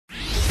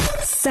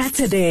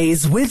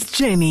Saturdays with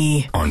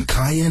Jenny on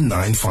Kaya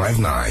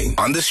 959,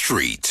 on the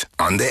street,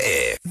 on the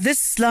air.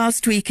 This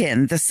last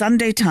weekend, the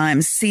Sunday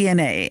Times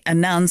CNA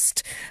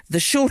announced the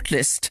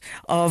shortlist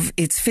of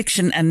its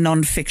fiction and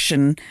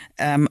non-fiction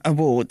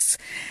awards.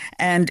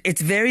 And it's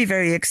very,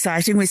 very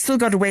exciting. We've still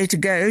got a way to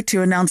go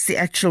to announce the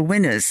actual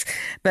winners.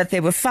 But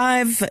there were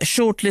 5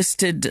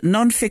 shortlisted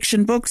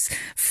non-fiction books,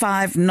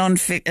 5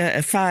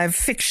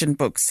 fiction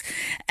books.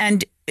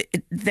 And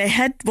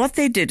what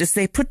they did is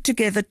they put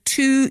together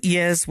 2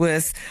 years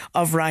worth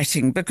of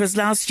writing, because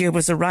last year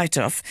was a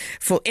write-off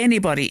for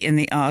anybody in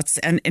the arts,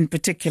 and in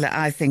particular,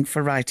 I think,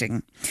 for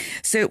writing.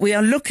 So we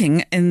are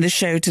looking in the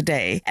show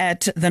today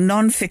at the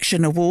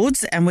non-fiction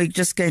awards, and we're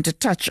just going to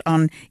touch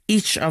on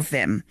each of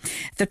them.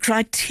 The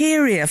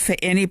criteria for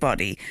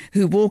anybody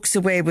who walks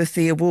away with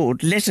the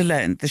award, let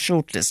alone the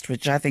shortlist,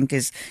 which I think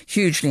is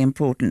hugely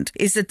important,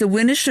 is that the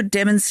winner should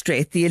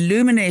demonstrate the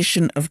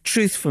illumination of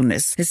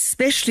truthfulness,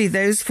 especially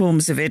those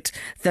forms of it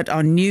that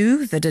are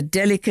new, that are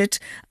delicate,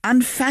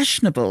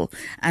 unfashionable,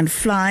 and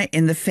fly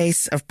in the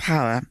face of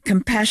power,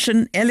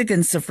 compassion,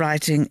 elegance of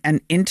writing,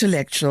 and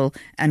intellectual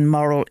and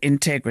moral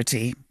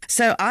integrity.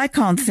 So I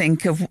can't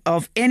think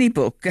of any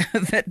book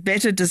that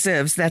better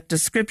deserves that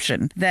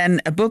description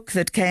than a book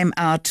that came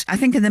out, I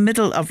think, in the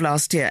middle of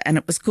last year, and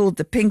it was called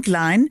The Pink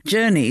Line,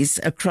 Journeys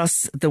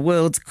Across the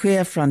World's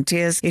Queer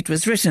Frontiers. It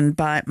was written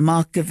by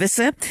Mark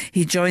Gewisser.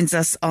 He joins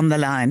us on the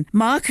line.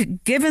 Mark,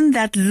 given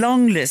that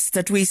long list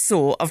that we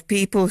saw of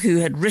people who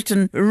had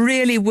written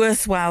really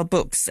worthwhile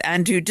books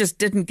and who just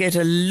didn't get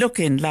a look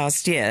in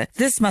last year,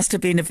 this must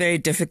have been a very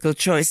difficult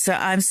choice. So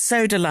I'm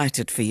so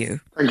delighted for you.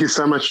 Thank you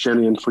so much,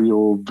 Jenny, and for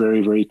your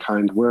very, very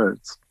kind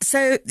words.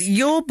 So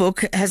your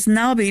book has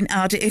now been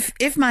out,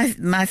 if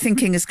my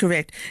thinking is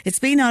correct, it's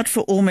been out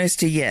for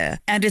almost a year,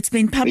 and it's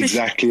been published...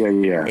 Exactly a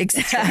year.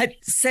 Exactly.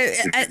 So,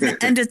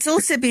 and it's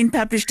also been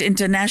published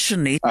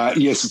internationally.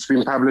 Yes, it's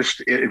been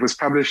published. It was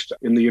published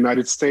in the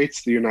United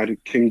States, the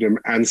United Kingdom,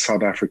 and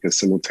South Africa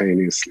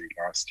simultaneously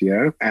last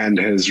year, and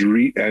has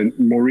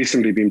more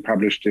recently been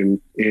published in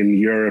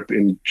Europe,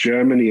 in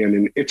Germany, and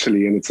in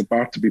Italy, and it's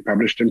about to be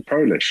published in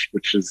Polish,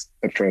 which is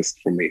a first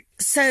for me.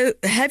 So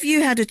have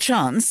you had a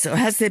chance, or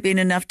has there been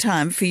enough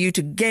time for you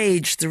to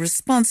gauge the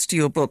response to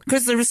your book?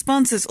 Because the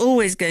response is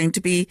always going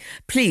to be,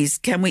 please,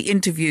 can we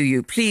interview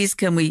you? Please,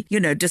 can we,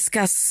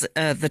 discuss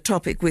the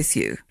topic with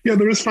you? Yeah,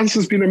 the response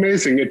has been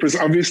amazing.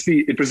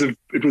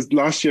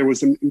 Last year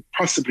was an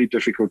impossibly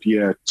difficult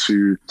year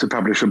to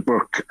publish a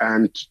book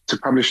and to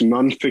publish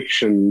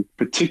nonfiction,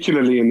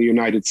 particularly in the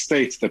United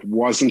States, that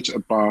wasn't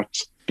about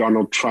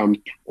Donald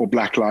Trump or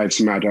Black Lives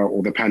Matter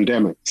or the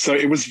pandemic. So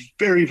it was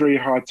very, very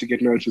hard to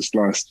get noticed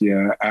last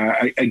year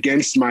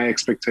against my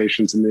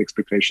expectations and the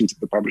expectations of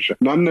the publisher.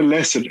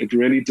 Nonetheless, it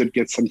really did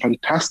get some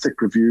fantastic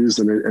reviews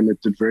and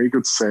it did very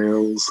good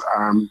sales.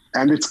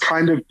 And it's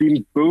kind of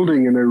been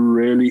building in a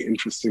really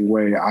interesting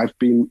way. I've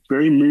been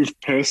very moved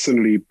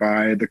personally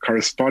by the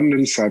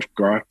correspondence I've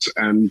got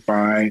and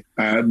by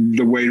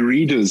the way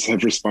readers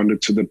have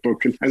responded to the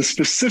book, and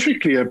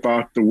specifically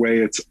about the way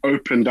it's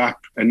opened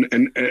up and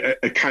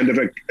a kind of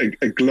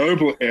a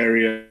global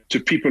area to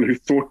people who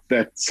thought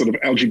that sort of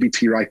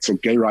LGBT rights or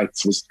gay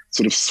rights was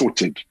sort of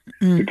sorted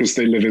because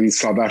they live in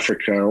South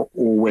Africa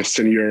or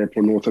Western Europe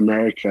or North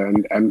America.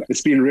 And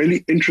it's been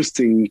really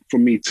interesting for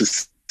me to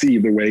see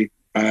the way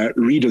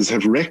readers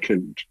have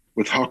reckoned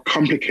with how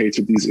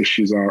complicated these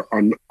issues are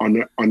on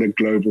a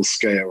global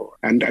scale.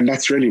 And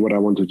that's really what I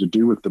wanted to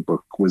do with the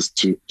book, was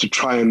to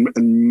try and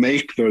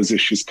make those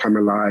issues come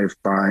alive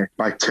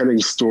by telling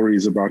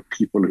stories about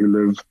people who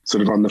live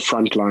sort of on the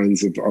front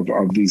lines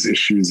of these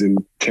issues in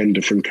 10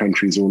 different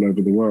countries all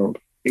over the world,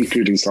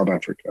 including South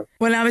Africa.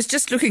 Well, I was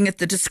just looking at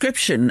the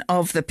description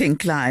of the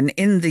Pink Line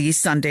in the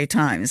Sunday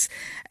Times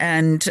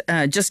and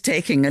just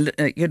taking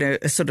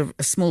a sort of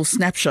a small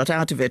snapshot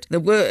out of it.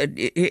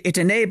 It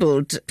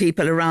enabled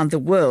people around the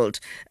world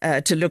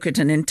to look at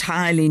an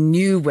entirely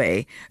new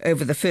way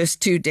over the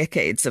first 2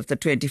 decades of the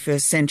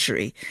 21st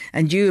century.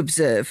 And you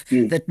observe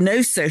that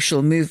no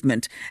social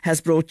movement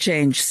has brought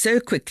change so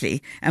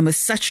quickly and with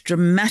such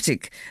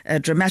dramatically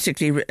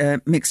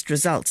mixed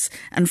results.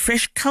 And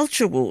fresh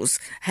culture wars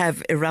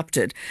have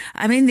erupted.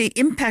 I mean, the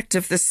impact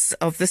of this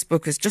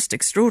book is just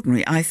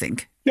extraordinary, I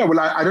think. Yeah,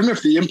 well, I don't know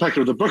if the impact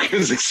of the book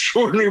is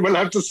extraordinary. We'll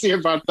have to see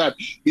about that.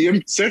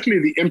 Certainly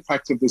the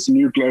impact of this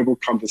new global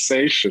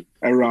conversation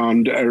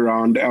around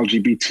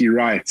LGBT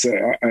rights,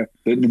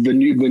 the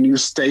new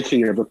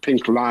staking of a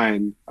pink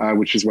line,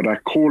 which is what I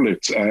call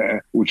it,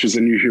 which is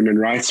a new human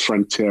rights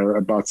frontier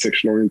about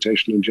sexual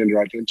orientation and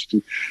gender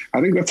identity. I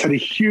think that's had a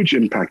huge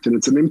impact, and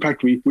it's an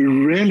impact we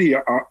really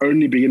are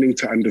only beginning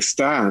to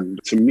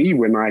understand. To me,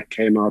 when I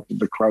came out of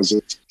the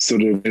closet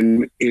sort of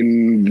in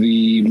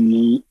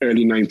the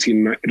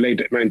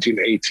late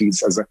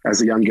 1980s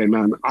as a young gay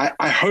man,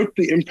 I hope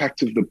the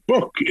impact of the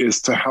book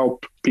is to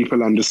help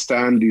people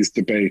understand these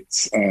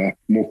debates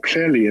more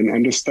clearly and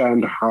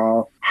understand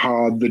how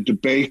the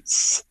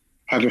debates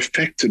have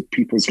affected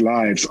people's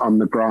lives on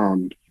the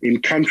ground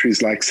in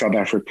countries like South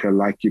Africa,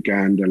 like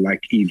Uganda,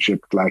 like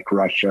Egypt, like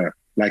Russia,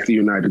 like the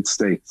United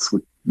States,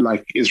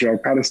 like Israel,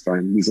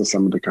 Palestine. These are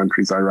some of the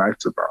countries I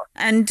write about.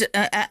 And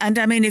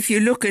I mean, if you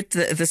look at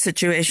the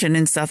situation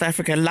in South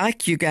Africa,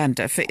 like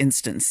Uganda, for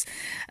instance,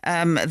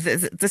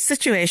 the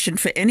situation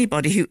for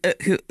anybody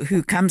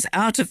who comes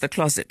out of the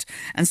closet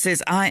and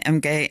says, I am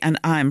gay and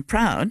I'm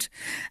proud,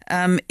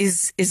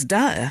 is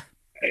dire.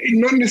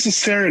 Not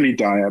necessarily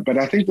dire, but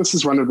I think this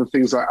is one of the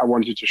things I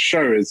wanted to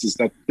show is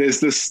that there's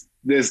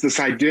this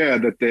idea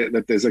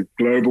that there's a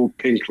global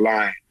pink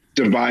line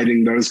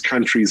dividing those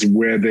countries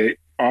where there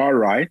are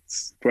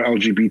rights for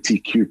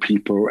LGBTQ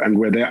people and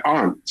where there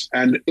aren't.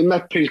 And in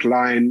that pink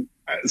line,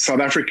 South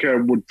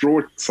Africa would draw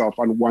itself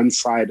on one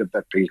side of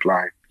that pink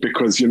line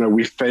because,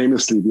 we're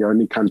famously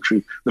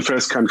the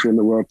first country in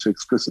the world to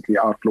explicitly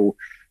outlaw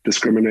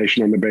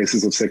discrimination on the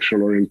basis of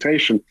sexual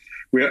orientation.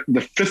 We're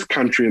the fifth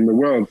country in the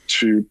world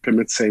to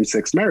permit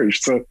same-sex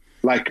marriage. So,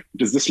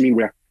 does this mean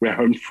we're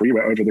home free,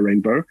 we're over the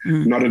rainbow?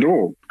 Not at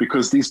all,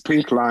 because these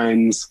pink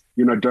lines,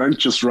 don't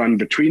just run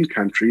between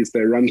countries,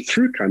 they run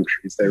through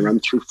countries, they run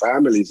through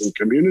families and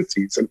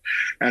communities.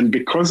 And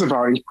because of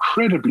our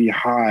incredibly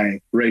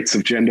high rates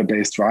of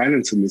gender-based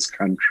violence in this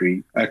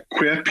country,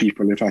 queer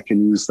people, if I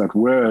can use that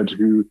word,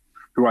 who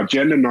are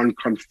gender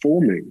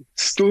non-conforming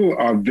still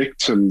are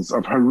victims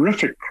of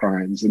horrific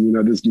crimes. And,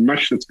 there's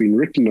much that's been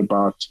written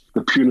about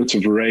the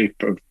punitive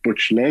rape of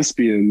butch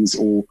lesbians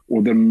or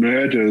the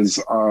murders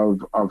of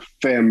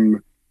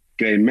femme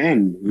gay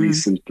men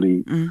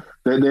recently.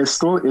 There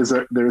still is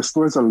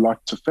a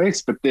lot to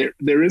face, but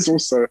there is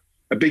also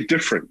a big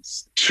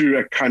difference to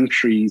a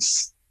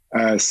countries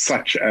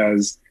such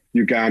as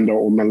Uganda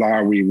or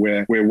Malawi,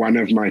 where one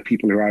of my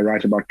people who I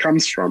write about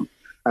comes from.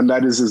 And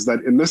that is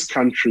that in this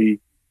country,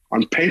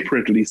 on paper,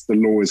 at least, the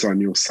law is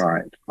on your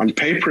side. On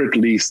paper, at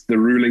least, the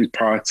ruling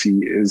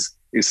party is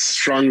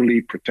strongly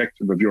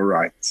protective of your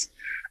rights.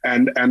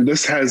 And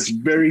this has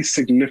very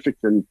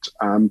significant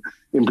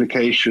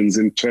implications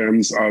in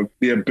terms of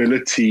the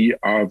ability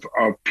of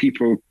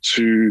people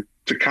to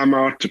come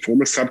out, to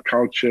form a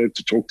subculture,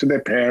 to talk to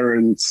their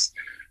parents,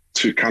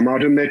 to come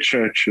out in their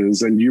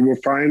churches. And you will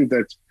find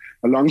that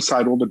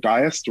alongside all the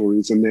dire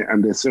stories, and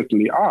there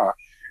certainly are,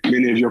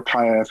 many of your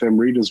Kaya FM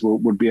readers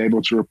would be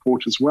able to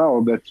report as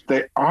well that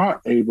they are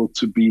able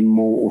to be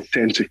more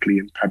authentically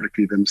and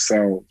publicly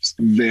themselves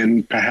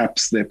than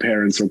perhaps their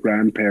parents or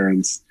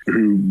grandparents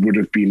who would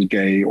have been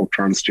gay or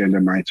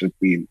transgender might have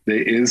been.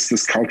 There is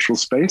this cultural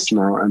space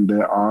now, and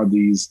there are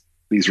these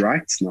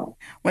rights now.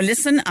 Well,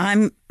 listen,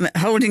 I'm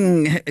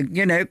holding,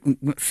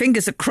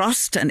 fingers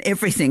crossed and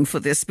everything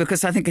for this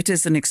because I think it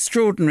is an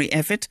extraordinary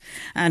effort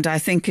and I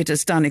think it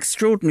has done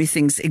extraordinary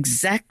things,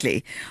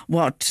 exactly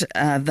what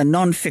the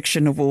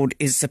Non-Fiction Award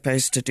is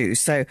supposed to do.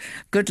 So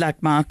good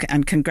luck, Mark,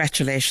 and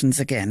congratulations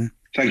again.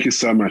 Thank you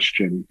so much,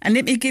 Jenny. And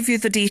let me give you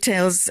the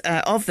details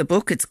of the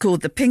book. It's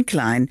called The Pink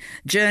Line,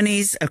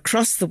 Journeys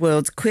Across the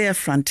World's Queer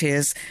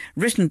Frontiers,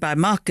 written by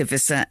Mark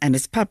Gavissa and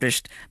is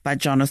published by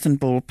Jonathan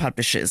Ball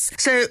Publishers.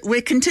 So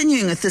we're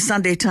continuing with the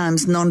Sunday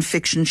Times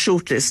non-fiction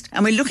shortlist,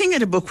 and we're looking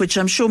at a book which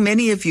I'm sure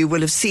many of you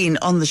will have seen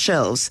on the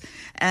shelves.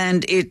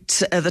 And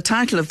the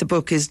title of the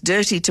book is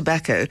Dirty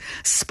Tobacco,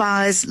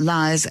 Spies,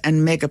 Lies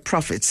and Mega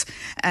Profits.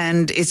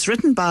 And it's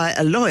written by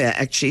a lawyer,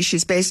 actually.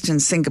 She's based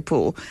in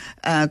Singapore,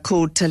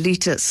 called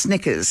Talita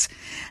Snickers,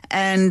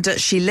 and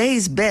she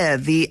lays bare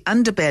the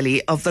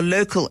underbelly of the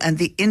local and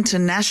the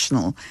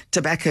international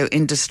tobacco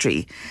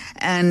industry.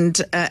 And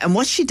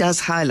what she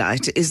does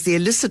highlight is the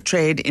illicit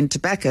trade in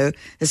tobacco,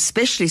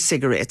 especially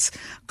cigarettes,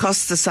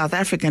 costs the South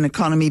African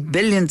economy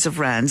billions of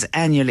rands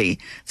annually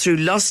through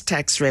lost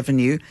tax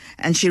revenue.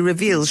 And she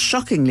reveals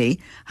shockingly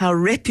how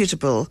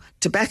reputable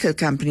tobacco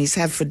companies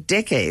have for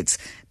decades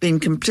been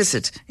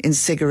complicit in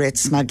cigarette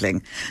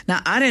smuggling.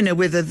 Now, I don't know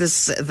whether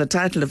the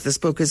title of this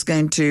book is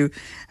going to,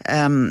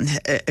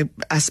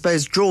 I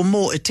suppose, draw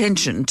more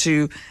attention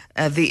to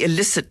the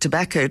illicit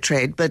tobacco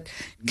trade. But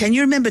can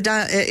you remember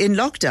in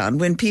lockdown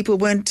when people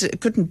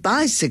couldn't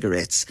buy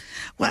cigarettes?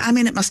 Well, I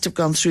mean, it must have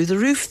gone through the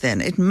roof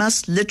then. It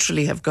must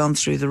literally have gone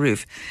through the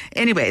roof.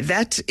 Anyway,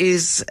 that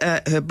is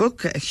her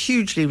book,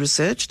 hugely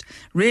researched,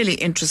 really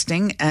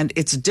interesting, and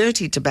it's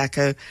Dirty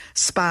Tobacco,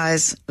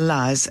 Spies,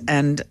 Lies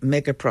and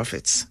Mega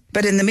Profits.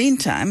 But in the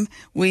meantime,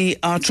 we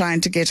are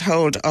trying to get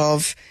hold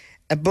of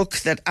a book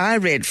that I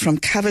read from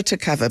cover to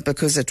cover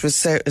because it was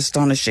so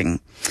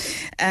astonishing.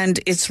 And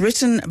it's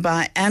written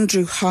by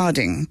Andrew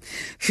Harding,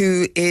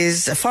 who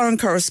is a foreign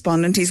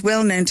correspondent. He's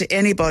well known to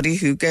anybody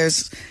who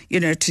goes,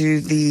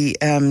 to the,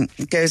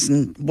 goes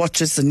and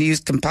watches the news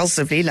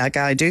compulsively like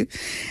I do.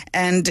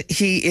 And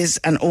he is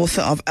an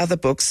author of other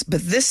books,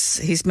 but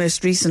his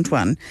most recent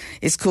one,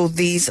 is called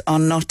These Are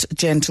Not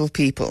Gentle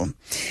People.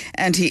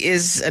 And he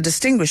is a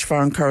distinguished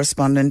foreign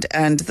correspondent,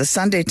 and the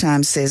Sunday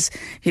Times says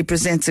he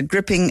presents a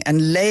gripping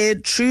and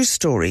layered true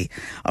story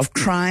of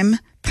crime,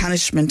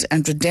 punishment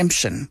and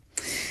redemption.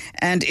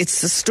 And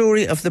it's the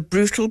story of the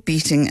brutal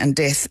beating and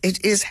death.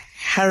 It is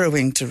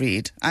harrowing to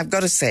read. I've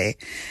got to say,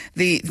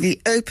 the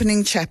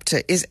opening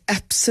chapter is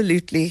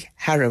absolutely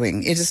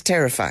harrowing. It is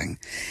terrifying,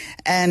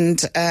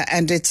 and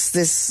it's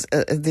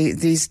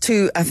these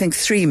two, I think,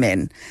 three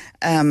men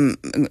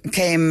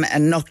came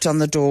and knocked on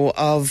the door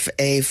of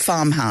a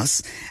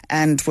farmhouse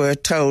and were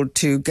told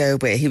to go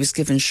away. He was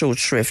given short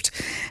shrift,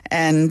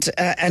 and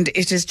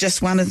it is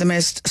just one of the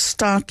most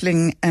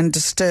startling and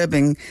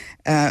disturbing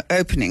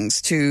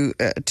openings to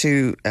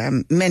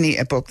many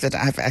a book that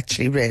I've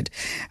actually read.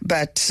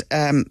 But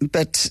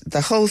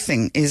the whole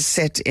thing is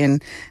set in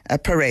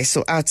Parys,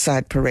 or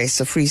outside Parys,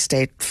 a Free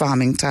State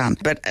farming town.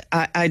 But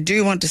I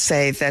do want to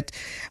say that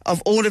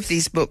of all of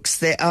these books,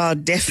 there are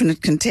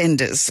definite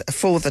contenders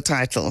for the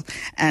title,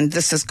 and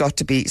this has got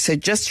to be. So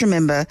just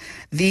remember,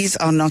 These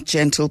Are Not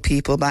Gentle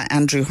People by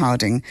Andrew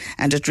Harding,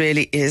 and it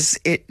really is.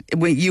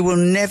 You will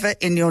never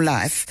in your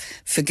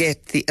life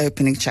forget the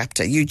opening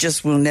chapter. You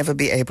just will never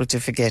be able to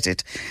forget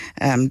it,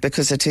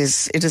 because it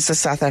is a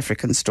South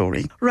African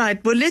story.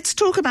 Right. Well, let's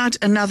talk about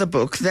another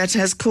book that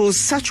has caused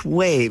such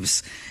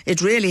waves.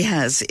 It really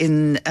has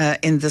in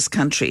this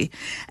country,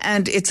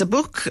 and it's a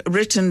book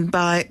written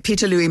by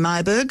Peter Louis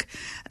Myburgh,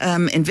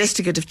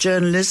 investigative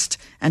journalist,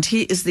 and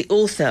he is the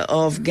author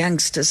of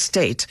Gangster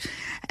State.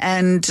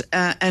 And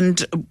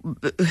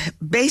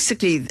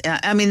basically,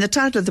 I mean, the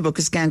title of the book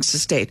is Gangster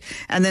State,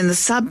 and then the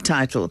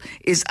subtitle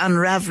is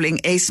Unraveling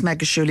Ace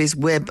Magashuli's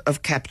Web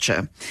of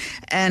Capture.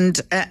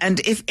 And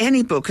if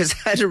any book has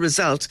had a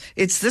result,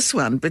 it's this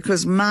one,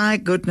 because my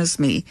goodness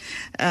me,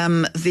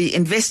 the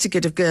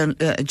investigative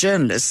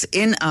journalists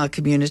in our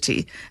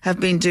community have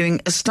been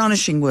doing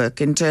astonishing work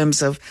in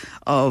terms of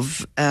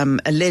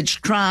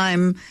alleged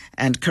crime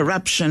and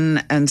corruption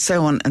and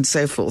so on and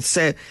so forth.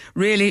 So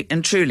really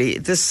and truly,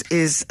 this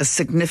is a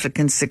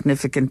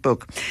significant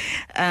book.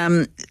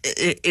 2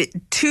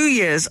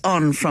 years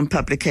on from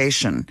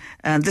publication,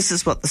 and this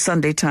is what the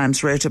Sunday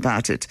Times wrote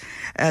about it,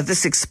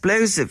 this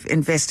explosive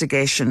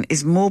investigation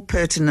is more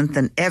pertinent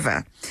than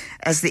ever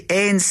as the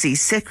ANC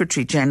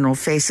Secretary General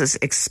faces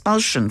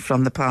expulsion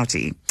from the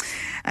party.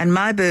 And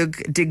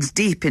Myburgh digs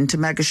deep into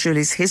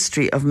Magashuli's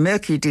history of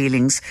murky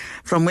dealings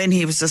from when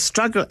he was a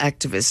struggle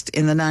activist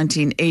in the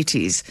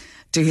 1980s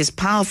to his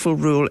powerful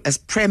rule as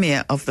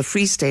Premier of the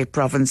Free State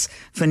province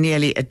for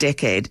nearly a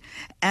decade,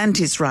 and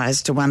his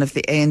rise to one of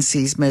the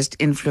ANC's most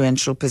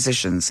influential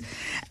positions.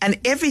 And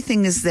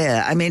everything is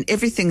there. I mean,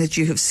 everything that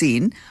you have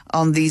seen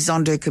on the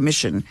Zondo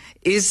Commission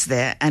is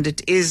there, and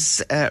it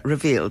is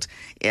revealed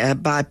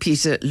by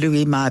Peter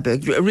Louis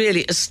Myburgh.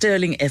 Really a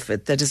sterling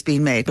effort that has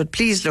been made. But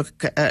please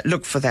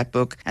look for that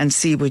book and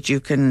see what you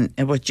can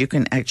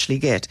actually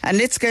get. And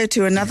let's go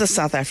to another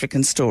South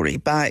African story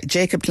by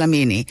Jacob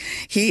Dlamini.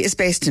 He is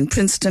based in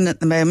Princeton at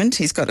the moment.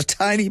 He's got a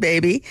tiny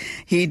baby.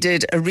 He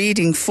did a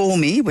reading for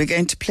me. We're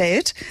going to play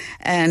it.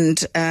 And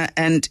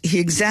he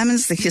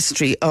examines the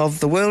history of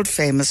the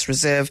world-famous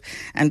reserve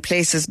and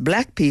places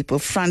black people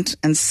front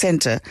and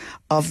center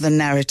of the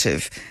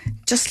narrative.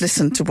 Just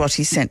listen to what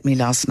he sent me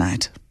last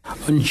night.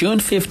 On June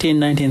 15,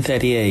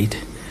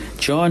 1938,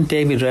 John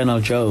David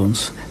Reynolds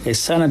Jones, a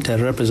senator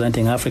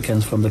representing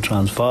Africans from the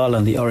Transvaal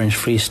and the Orange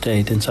Free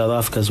State in South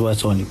Africa's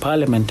West-only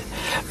parliament,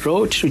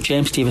 wrote to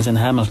James Stevenson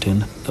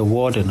Hamilton, the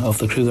warden of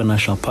the Kruger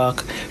National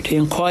Park, to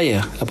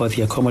inquire about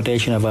the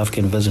accommodation of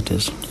African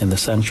visitors in the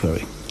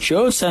sanctuary.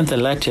 Jones sent a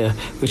letter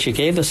which he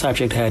gave the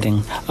subject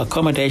heading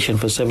Accommodation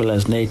for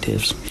Civilized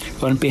Natives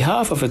on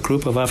behalf of a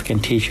group of African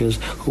teachers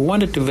who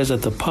wanted to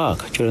visit the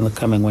park during the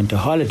coming winter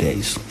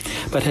holidays,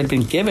 but had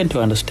been given to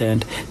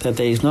understand that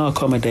there is no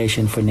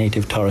accommodation for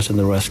native tourists in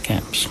the rest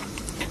camps.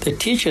 The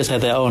teachers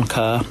had their own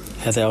car,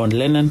 had their own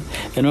linen,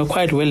 and were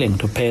quite willing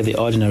to pay the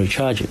ordinary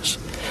charges,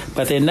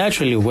 but they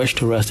naturally wished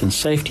to rest in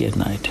safety at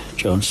night,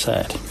 Jones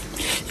said.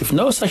 If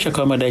no such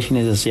accommodation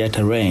is as yet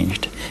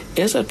arranged,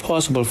 is it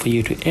possible for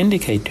you to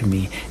indicate to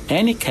me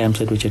any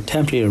camps at which a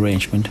temporary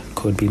arrangement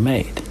could be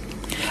made?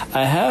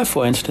 I have,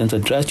 for instance,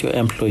 addressed your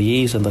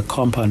employees in the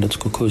compound at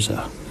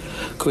Skukuza.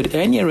 Could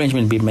any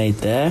arrangement be made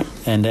there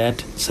and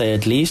at, say,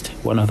 at least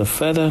one of the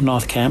further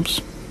north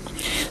camps?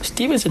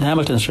 Stevenson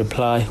Hamilton's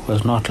reply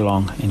was not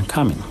long in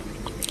coming.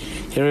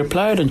 He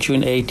replied on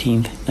June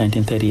 18,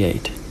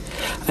 1938,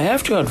 I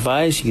have to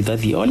advise you that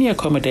the only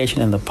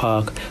accommodation in the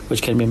park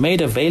which can be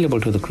made available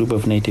to the group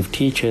of native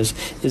teachers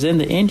is in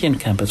the Indian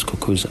camp at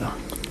Skukuza,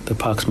 the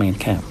park's main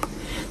camp.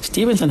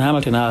 Stevenson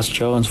Hamilton asked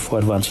Jones for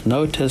advance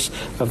notice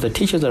of the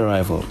teacher's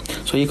arrival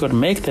so he could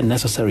make the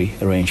necessary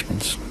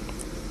arrangements.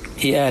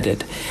 He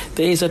added,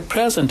 there is at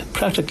present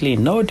practically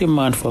no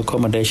demand for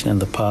accommodation in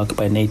the park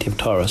by native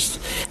tourists,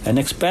 and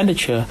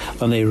expenditure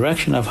on the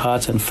erection of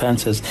huts and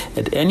fences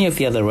at any of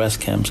the other rest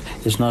camps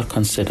is not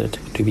considered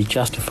to be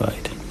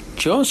justified.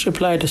 Jones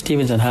replied to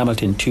Stevenson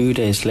Hamilton 2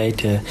 days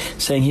later,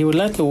 saying he would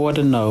let the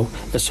warden know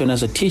as soon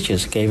as the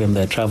teachers gave him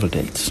their travel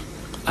dates.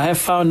 I have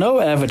found no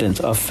evidence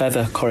of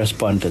further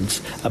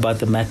correspondence about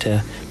the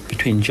matter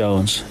between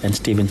Jones and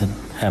Stevenson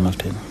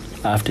Hamilton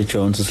after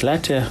Jones's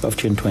letter of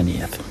June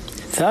 20th.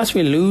 Thus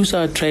we lose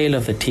our trail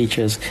of the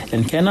teachers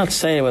and cannot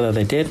say whether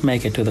they did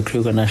make it to the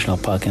Kruger National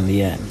Park in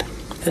the end.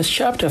 This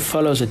chapter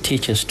follows a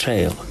teacher's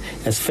trail,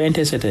 as faint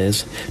as it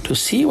is, to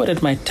see what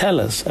it might tell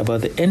us about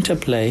the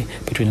interplay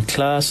between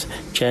class,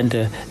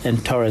 gender,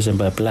 and tourism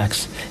by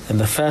blacks in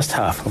the first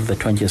half of the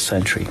 20th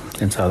century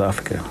in South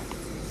Africa.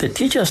 The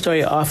teacher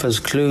story offers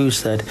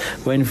clues that,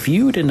 when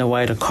viewed in a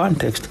wider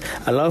context,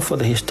 allow for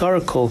the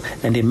historical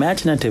and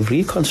imaginative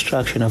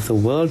reconstruction of the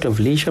world of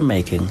leisure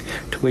making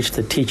to which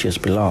the teachers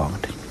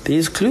belonged.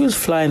 These clues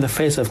fly in the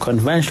face of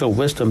conventional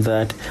wisdom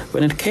that,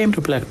 when it came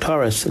to black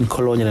tourists in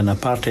colonial and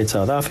apartheid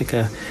South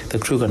Africa, the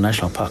Kruger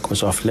National Park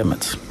was off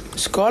limits.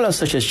 Scholars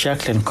such as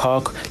Jacqueline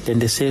Koch,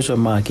 Lindisezwe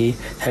Magi,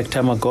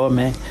 Hector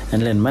Magome,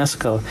 and Lynn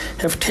Maskell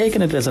have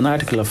taken it as an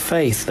article of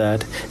faith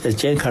that, as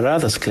Jane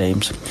Carruthers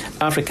claims,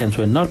 Africans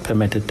were not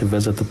permitted to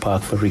visit the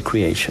park for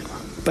recreation.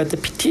 But the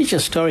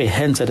teacher's story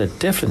hints at a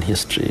different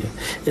history.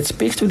 It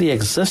speaks to the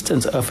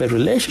existence of a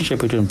relationship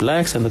between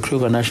blacks and the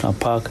Kruger National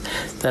Park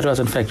that was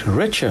in fact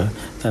richer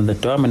than the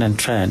dominant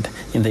trend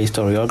in the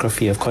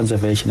historiography of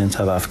conservation in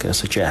South Africa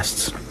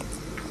suggests.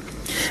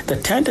 The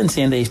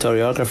tendency in the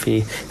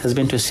historiography has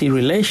been to see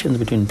relations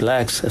between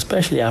blacks,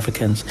 especially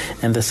Africans,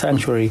 and the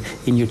sanctuary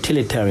in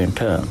utilitarian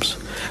terms,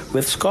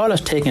 with scholars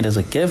taking it as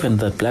a given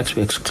that blacks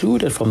were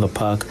excluded from the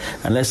park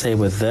unless they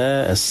were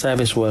there as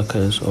service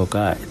workers or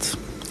guides.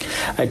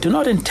 I do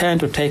not intend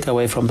to take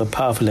away from the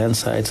powerful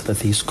insights that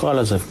these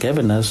scholars have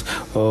given us,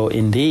 or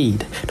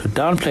indeed to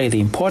downplay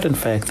the important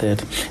fact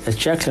that, as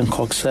Jacqueline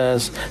Koch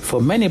says,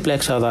 for many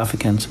black South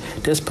Africans,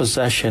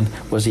 dispossession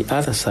was the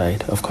other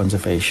side of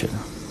conservation.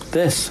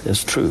 This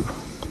is true.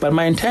 But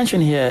my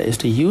intention here is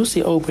to use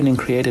the opening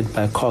created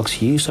by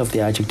Koch's use of the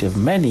adjective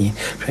many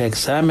to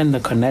examine the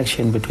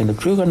connection between the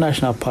Kruger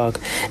National Park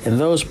and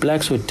those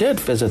blacks who did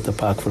visit the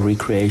park for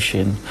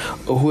recreation,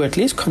 or who at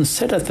least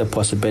considered the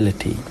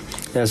possibility,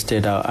 as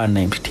did our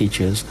unnamed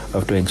teachers,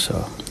 of doing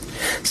so.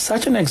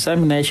 Such an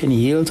examination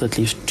yields at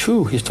least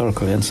two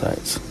historical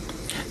insights.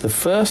 The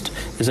first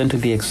is into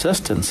the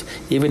existence,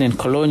 even in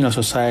colonial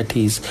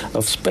societies,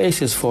 of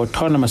spaces for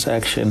autonomous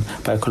action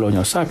by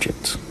colonial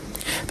subjects.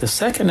 The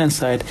second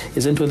insight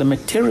is into the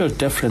material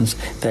difference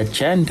that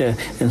gender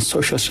and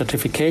social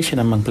stratification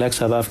among black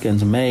South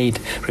Africans made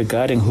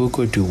regarding who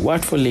could do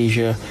what for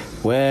leisure,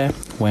 where,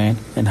 when,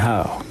 and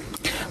how.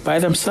 By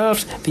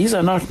themselves, these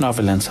are not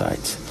novel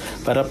insights,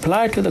 but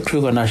applied to the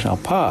Kruger National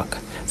Park,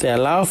 they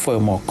allow for a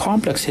more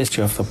complex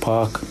history of the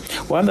park,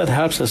 one that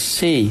helps us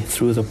see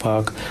through the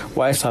park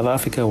why South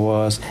Africa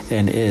was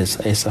and is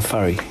a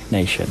safari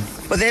nation.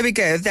 Well, there we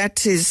go.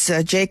 That is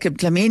Jacob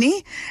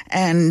Dlamini,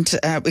 and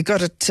we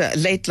got it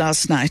late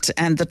last night.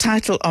 And the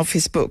title of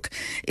his book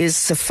is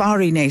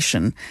Safari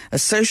Nation, A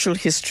Social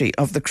History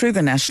of the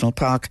Kruger National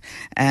Park,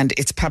 and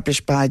it's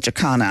published by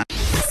Jacana.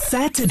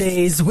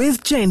 Saturdays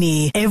with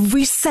Jenny,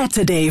 every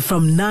Saturday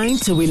from 9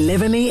 to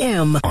 11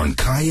 a.m. On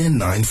Kaya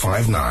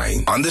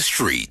 959, on the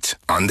street,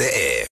 on the air.